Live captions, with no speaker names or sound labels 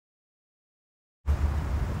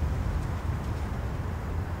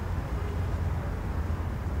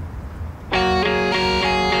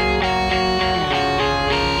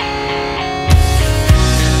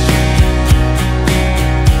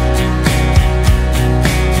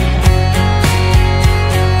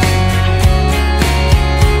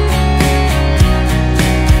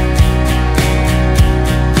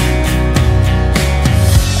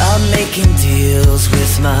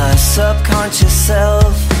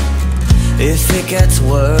If it gets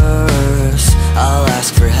worse, I'll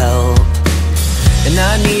ask for help. And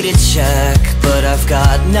I need a check, but I've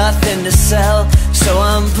got nothing to sell. So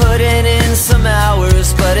I'm putting in some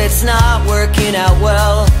hours, but it's not working out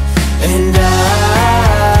well. And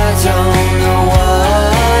I don't know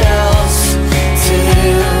what else to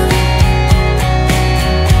do.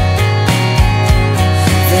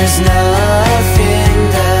 There's nothing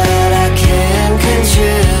that I can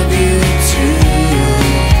contribute to.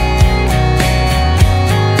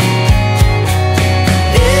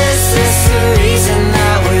 Is this the reason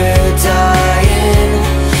that we're dying?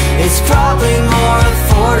 It's probably more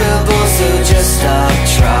affordable, so just stop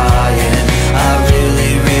trying. I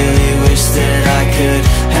really, really wish that I could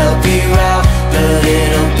help you out, but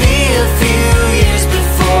it'll be a few years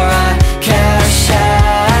before I cash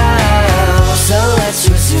out. So let's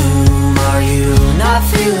resume. Are you not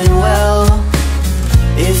feeling well?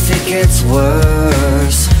 If it gets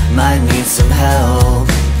worse, might need some help.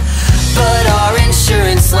 But our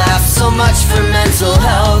insurance laughs so much for mental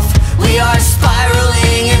health. We are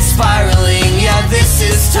spiraling and spiraling, yeah, this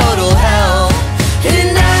is total hell.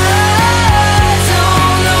 And I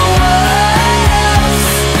don't know what else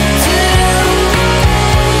to do.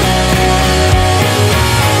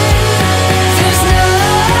 There's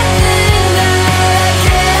nothing that I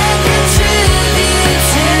can contribute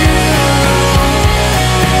to.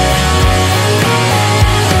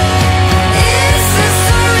 Is this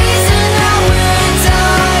the reason that we're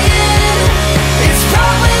dying? It's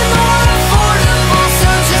probably more affordable, so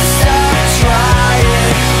just stop trying.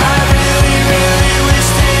 I really, really wish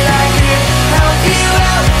that I could help you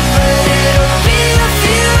out, but it'll be a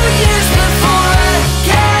few years before I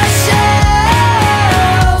cash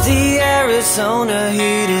out. The Arizona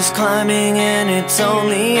heat is climbing and it's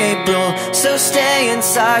only April, so stay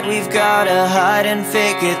inside, we've gotta hide and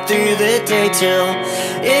fake it through the day till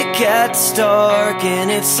it gets dark and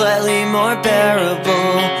it's slightly more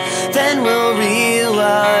bearable. Then we'll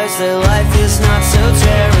realize that life is not so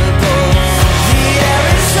terrible. The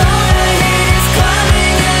Arizona